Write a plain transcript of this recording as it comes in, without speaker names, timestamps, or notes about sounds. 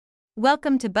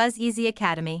Welcome to Buzzeasy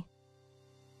Academy.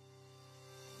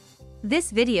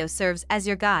 This video serves as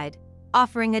your guide,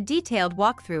 offering a detailed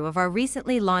walkthrough of our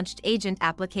recently launched agent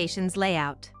application's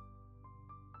layout.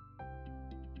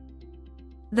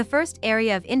 The first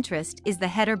area of interest is the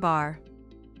header bar.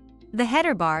 The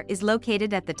header bar is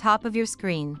located at the top of your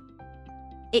screen.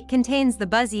 It contains the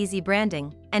Buzzeasy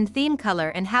branding and theme color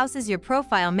and houses your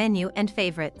profile menu and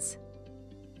favorites.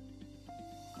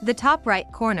 The top right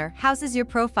corner houses your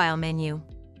profile menu.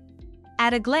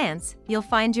 At a glance, you'll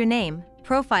find your name,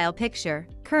 profile picture,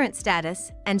 current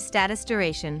status, and status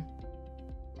duration.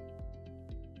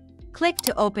 Click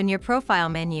to open your profile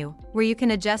menu, where you can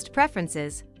adjust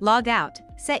preferences, log out,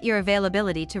 set your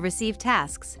availability to receive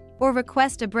tasks, or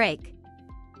request a break.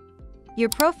 Your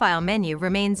profile menu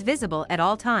remains visible at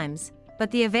all times, but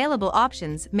the available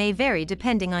options may vary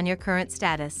depending on your current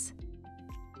status.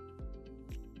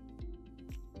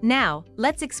 Now,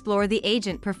 let's explore the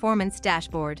Agent Performance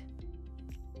Dashboard.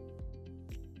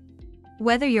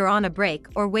 Whether you're on a break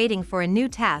or waiting for a new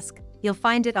task, you'll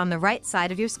find it on the right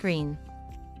side of your screen.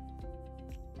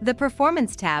 The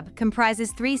Performance tab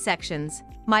comprises 3 sections: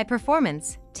 My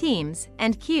Performance, Teams,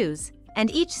 and Queues, and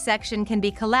each section can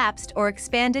be collapsed or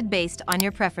expanded based on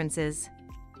your preferences.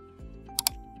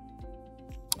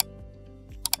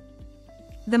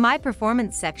 The My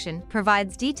Performance section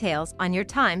provides details on your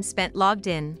time spent logged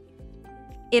in.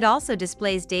 It also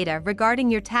displays data regarding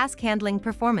your task handling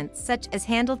performance, such as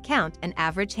handled count and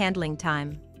average handling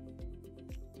time.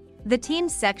 The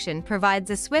Teams section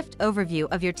provides a swift overview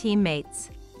of your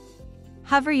teammates.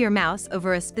 Hover your mouse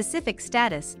over a specific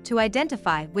status to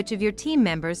identify which of your team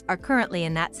members are currently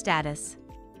in that status.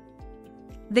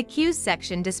 The Queues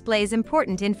section displays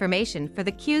important information for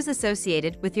the queues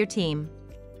associated with your team.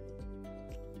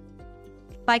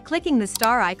 By clicking the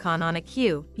star icon on a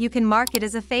queue, you can mark it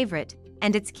as a favorite,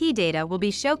 and its key data will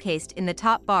be showcased in the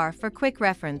top bar for quick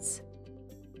reference.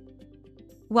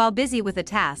 While busy with a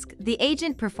task, the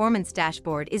Agent Performance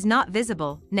Dashboard is not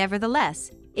visible.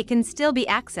 Nevertheless, it can still be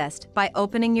accessed by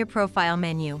opening your profile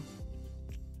menu.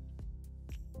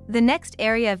 The next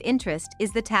area of interest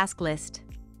is the task list.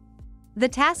 The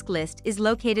task list is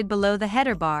located below the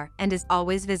header bar and is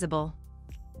always visible.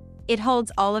 It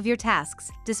holds all of your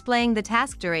tasks, displaying the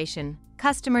task duration,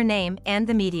 customer name, and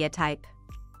the media type.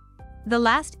 The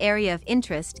last area of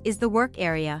interest is the work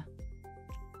area.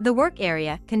 The work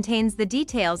area contains the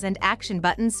details and action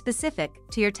buttons specific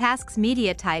to your task's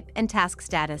media type and task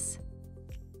status.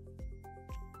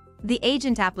 The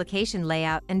agent application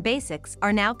layout and basics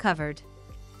are now covered.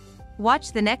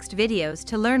 Watch the next videos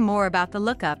to learn more about the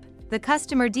lookup, the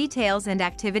customer details, and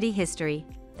activity history.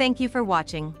 Thank you for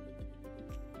watching.